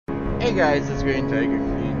Hey guys, it's Green Tiger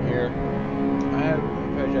Queen here. I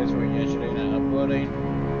apologize for yesterday not uploading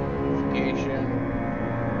notification.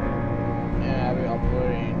 And I'll be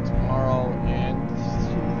uploading tomorrow and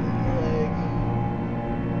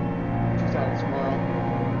like 2 times tomorrow.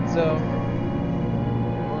 So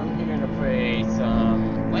I'm here to play some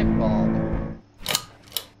LightBlub.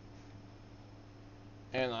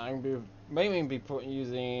 And I'm mainly be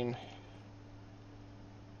using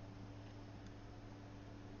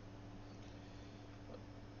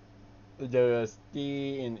the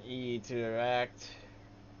D and E to interact.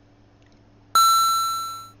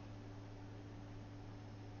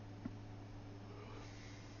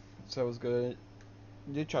 So I was gonna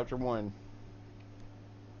do chapter 1.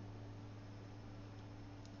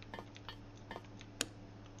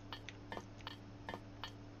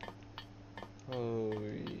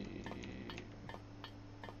 Holy.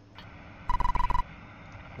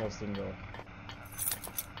 No single.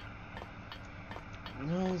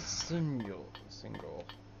 No single.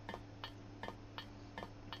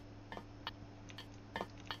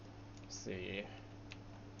 Let's see.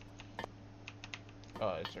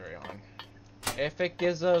 Oh, it's already on. If it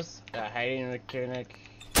gives us a hiding mechanic,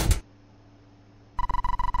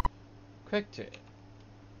 quick to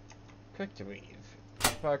leave.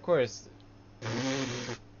 But of course,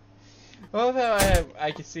 well, if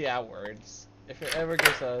I can see outwards. If it ever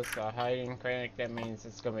gives us a hiding mechanic, that means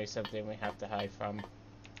it's gonna be something we have to hide from.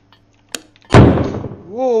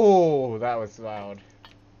 Whoa, that was loud.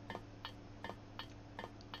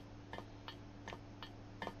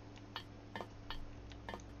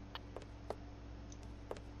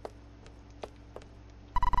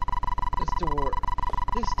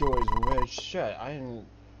 This door is wedged shut. I am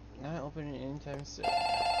not opening it anytime soon.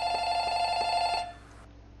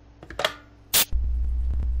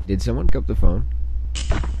 Did someone pick up the phone?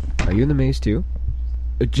 Are you in the maze too?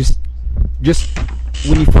 Just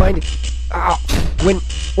when you find it. Ow!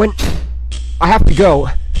 When I have to go.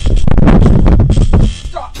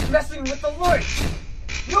 Stop messing with the light!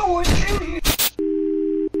 No one's in here!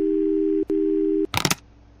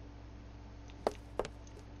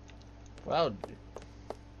 Wow.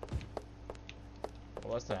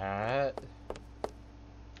 What's that?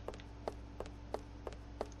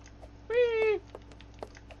 Whee!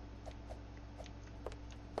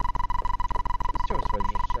 This door's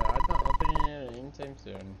wedged shut. I'm not opening it anytime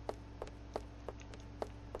soon.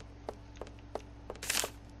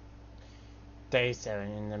 Day 7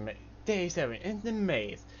 in the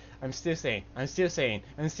maze. I'm still saying. How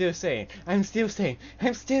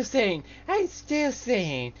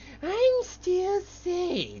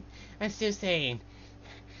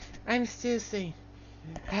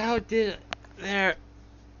did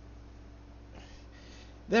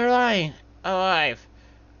they're lying alive.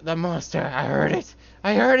 The monster. I heard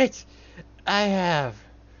it. I have.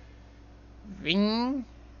 Ving.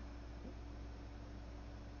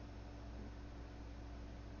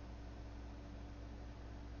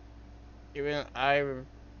 Even I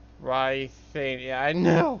think, yeah, I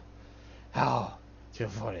know how to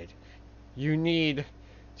avoid it. You need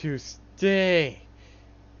to stay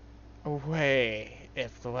away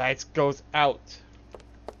if the lights goes out.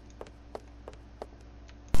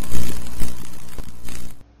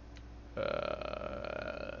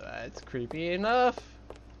 That's creepy enough.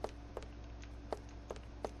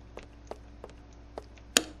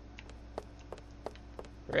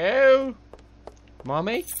 Hello?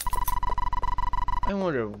 Mommy? I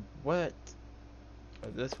wonder what.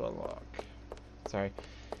 Oh, this will unlock. Sorry.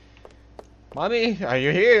 Mommy, are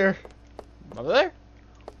you here? Mother?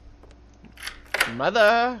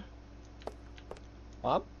 Mother?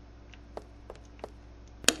 Mom?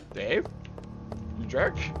 Dave? You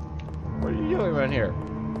jerk? What are you doing around here?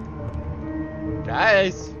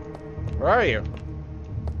 Guys! Where are you?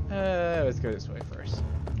 Let's go this way first.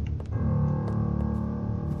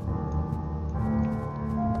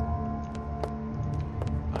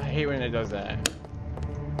 I hate when it does that.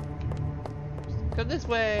 Go this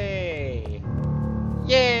way!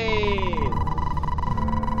 Yay!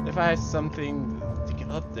 If I had something to get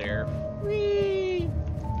up there. Whee!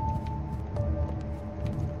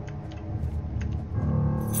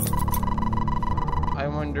 I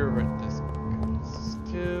wonder what this goes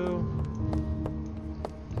to.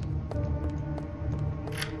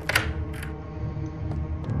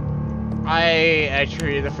 I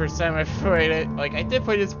actually, the first time I played it, like, I did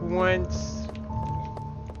play this once.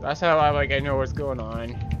 That's how I know what's going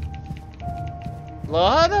on.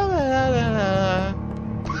 La la la la la.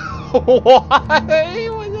 Why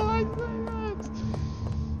would I say that?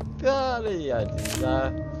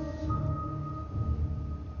 Da-da-da-da.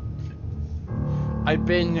 I've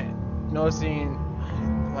been noticing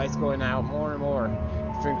lights going out more and more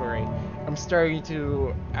frequently. I'm starting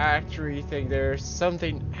to actually think there's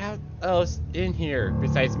something else in here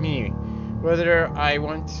besides me. Whether I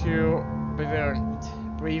want to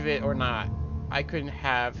believe it or not, I couldn't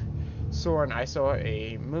have sworn I saw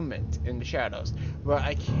a movement in the shadows, but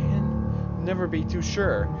I can never be too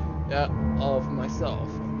sure of myself.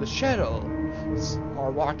 The shadows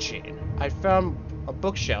are watching. I found a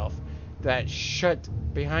bookshelf that shut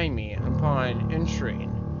behind me upon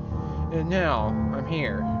entering, and now I'm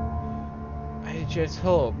here. I just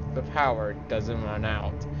hope the power doesn't run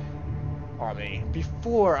out on me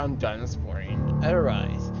before I'm done exploring.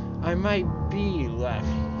 Otherwise, I might be left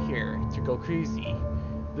here to go crazy.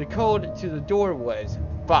 The code to the door was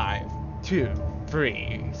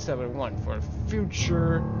 52371 for a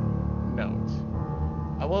future note.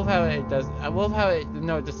 I love how it does. I love how the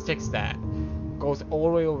note just sticks that. Goes all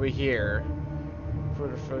the way over here. For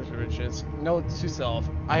the first riches. Note to self.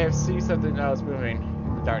 I have seen something else moving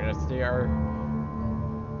in the darkness. They are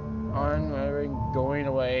going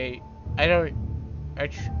away.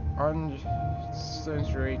 On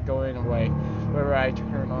sensory going away. Whenever I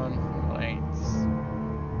turn on lights.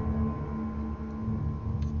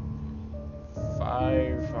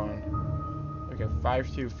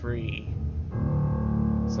 523.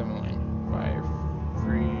 Someone.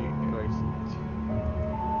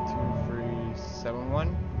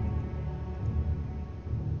 2371.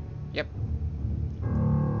 Yep.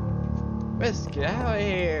 Let's get out of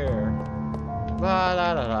here. La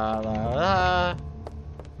la la la la la.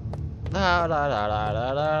 La la la la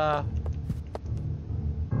la la.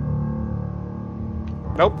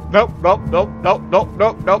 Nope, nope, nope, nope, nope, nope,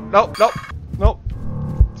 nope, nope, nope, nope, nope.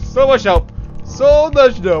 So much nope. So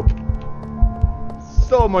much nope.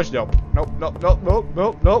 So much nope. Nope, nope, nope, nope,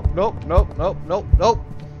 nope, nope, nope, nope, nope, nope, nope.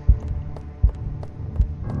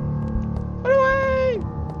 Run away!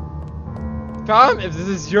 Tom, if this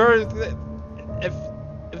is your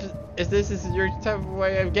if this is your type of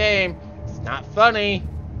way of game, it's not funny.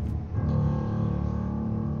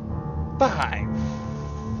 5,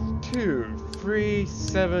 2, 3,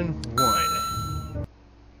 7, 1.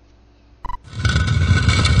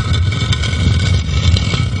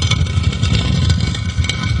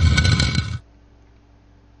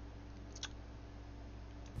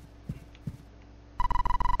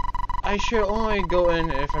 I should only go in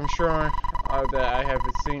if I'm sure that I have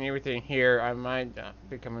seen everything here. I might not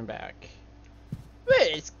be coming back.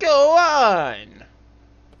 Let's go on!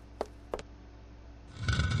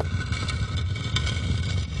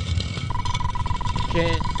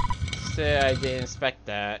 Can't say I didn't expect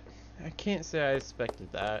that. I can't say I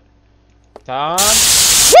expected that. Tom?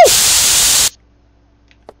 Woo!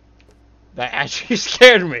 That actually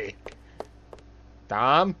scared me.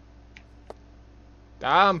 Tom?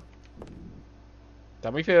 Tom?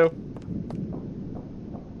 Tell me Phil.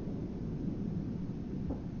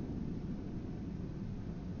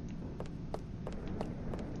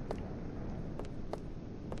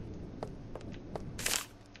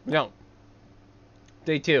 No.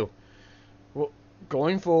 Day 2. Well,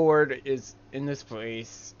 going forward is in this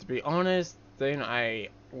place. To be honest, thing I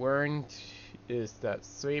learned is that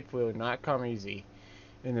sleep will not come easy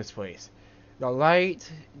in this place. The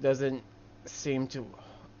light doesn't seem to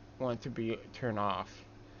want to be turned off.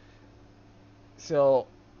 So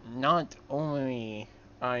not only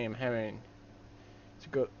I am having to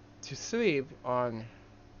go to sleep on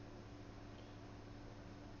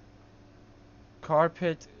a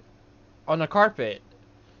carpet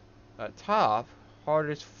top,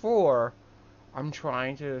 hardest 4, I'm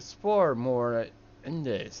trying to explore more in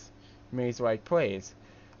this maze-like place.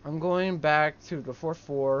 I'm going back to the fourth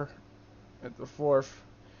floor at the 4th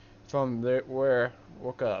from where I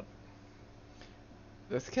woke up.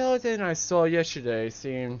 The skeleton I saw yesterday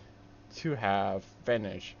seemed to have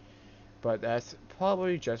vanished, but that's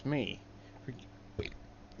probably just me.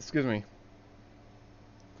 Excuse me.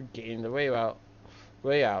 Forgetting the way out.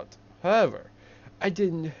 However, I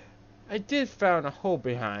did found a hole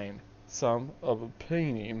behind some of a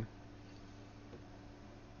painting.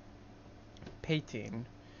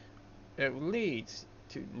 It leads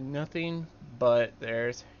to nothing, but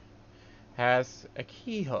has a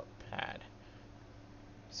keyhole pad.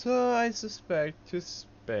 So I suspect to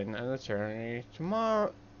spend an eternity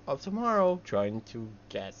tomorrow trying to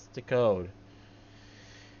guess the code.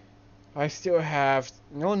 I still have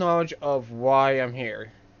no knowledge of why I'm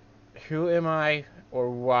here. Who am I, or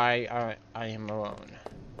why I am alone?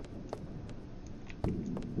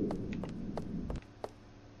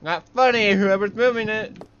 Not funny, whoever's moving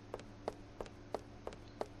it.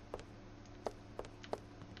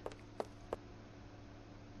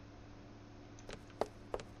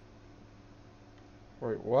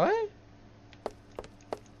 Wait, what?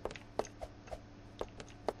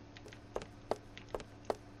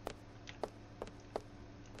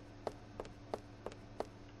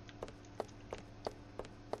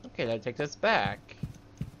 Okay, that takes us back.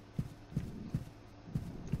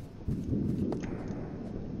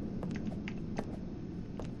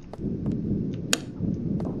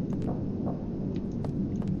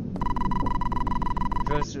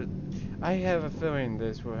 I have a feeling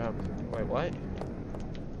this will happen. Wait, what?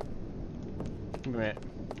 Wait a minute.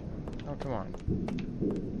 Oh, come on.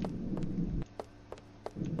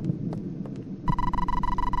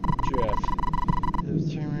 Jeff.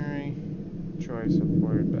 His primary choice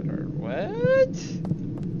supported better. What?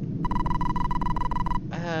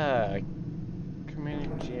 Community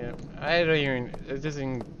GM. I don't even. It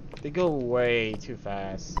doesn't. They go way too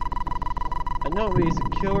fast. Anomaly's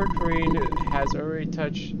killer queen has already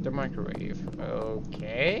touched the microwave.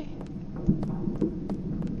 Okay.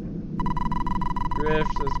 Griff,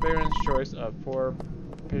 the Baron's choice of poor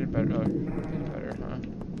peanut butter. Oh, peanut butter, huh?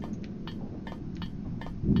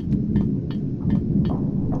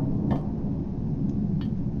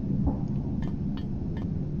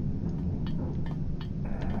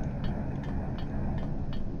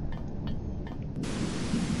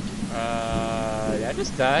 Did I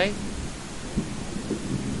just die?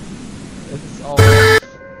 It's all.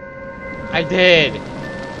 I did!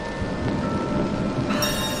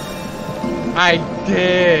 I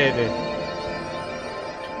did!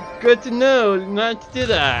 Good to know not to do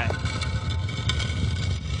that.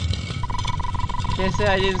 Can't say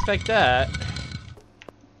I didn't expect that.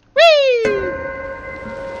 Whee!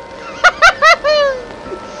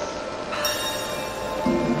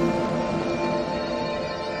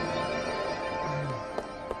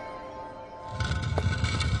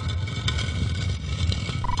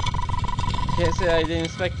 Can't say I didn't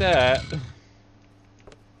expect that.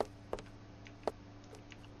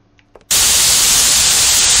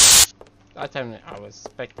 That time I was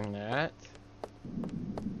expecting that.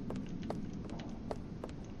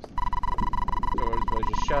 Doors was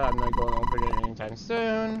just shut. I'm not going to open it anytime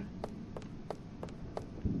soon.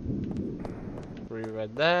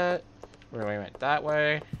 Reread that. We went that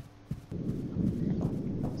way.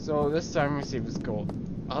 So this time we see if it's go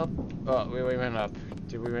up. Oh, we went up.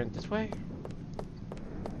 Did we went this way?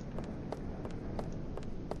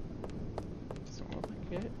 Doesn't look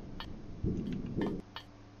like it.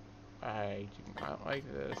 I do not like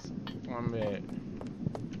this one bit.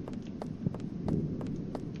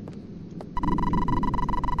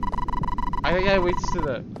 I think I reached to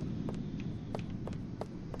the.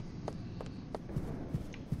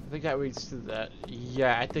 I think I reached to that.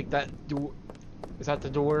 Yeah, I think that door. Is that the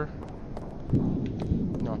door?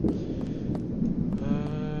 No.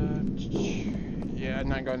 Yeah, I'm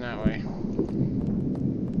not going that way.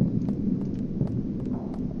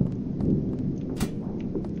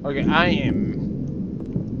 Okay, I am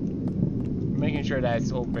making sure that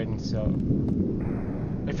it's open. So,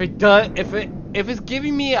 if it does, if it's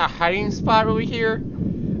giving me a hiding spot over here,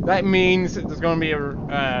 that means there's gonna be a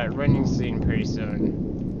running scene pretty soon.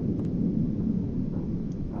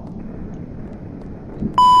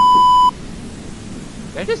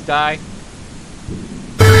 Did I just die?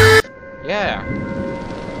 Yeah.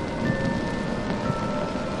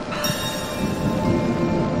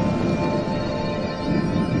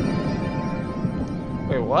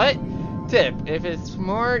 Wait, what? Tip, if it's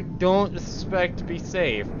smart, don't expect to be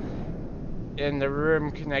safe in the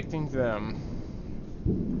room connecting them.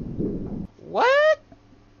 What?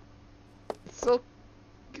 So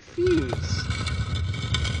confused.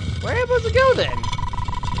 Where am I supposed to go then?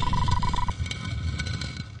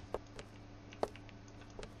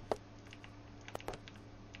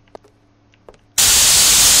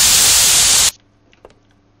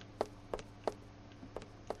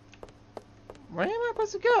 Where am I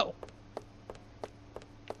supposed to go?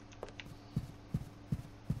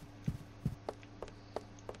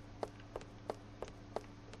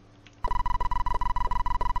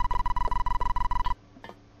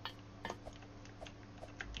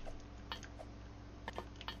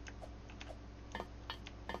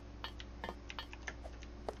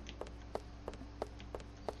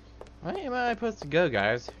 Where am I supposed to go,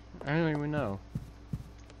 guys? I don't even know.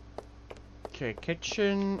 Okay,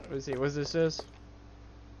 kitchen. Let's see, what's this is?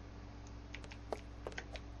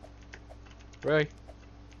 Really?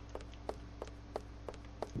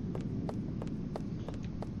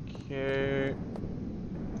 Okay.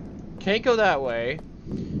 Can't go that way.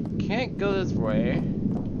 Can't go this way.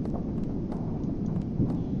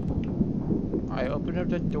 I opened up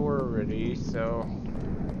the door already, so.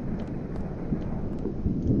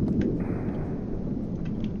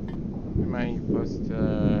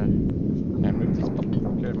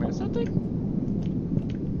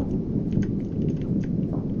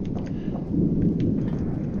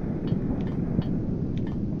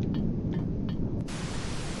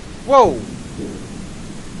 Whoa!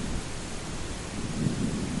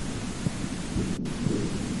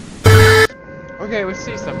 Okay, let's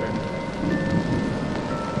see something.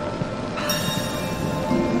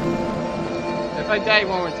 If I die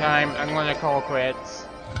one more time, I'm gonna call quits.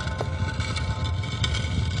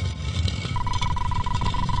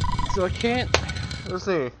 So I can't. Let's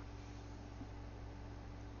see.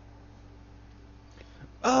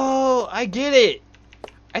 Oh, I get it.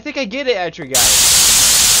 I think I get it, actually, guys.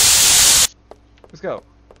 Let's go.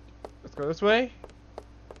 Let's go this way.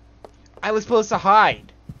 I was supposed to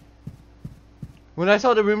hide. When I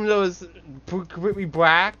saw the room that was completely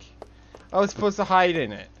black, I was supposed to hide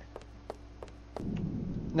in it.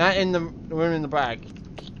 Not in the room in the black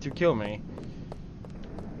to kill me.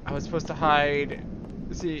 I was supposed to hide.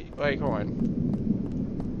 Let's see, wait, hold on.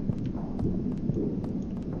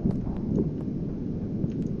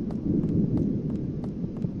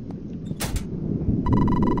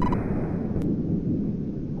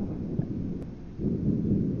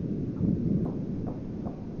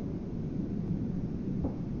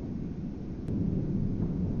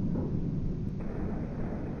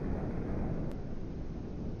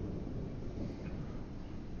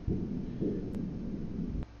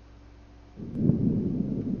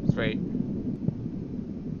 Right.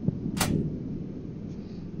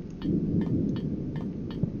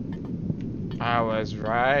 I was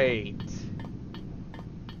right.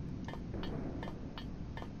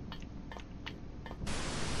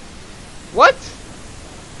 What?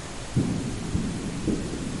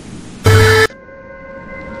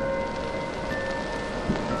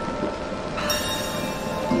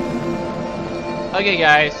 Okay,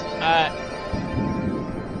 guys.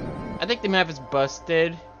 I think the map is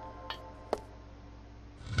busted.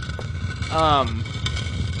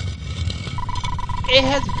 It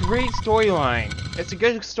has great storyline. It's a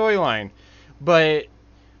good storyline, but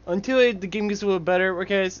until the game gets a little better,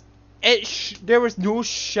 because there was no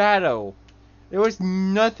shadow, there was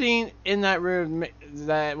nothing in that room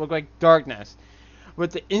that looked like darkness.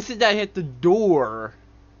 But the instant that I hit the door,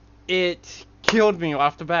 it killed me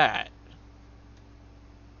off the bat.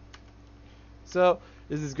 So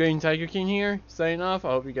this is Green Tiger King here, signing off.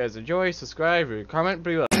 I hope you guys enjoy. Subscribe or comment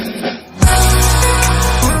below.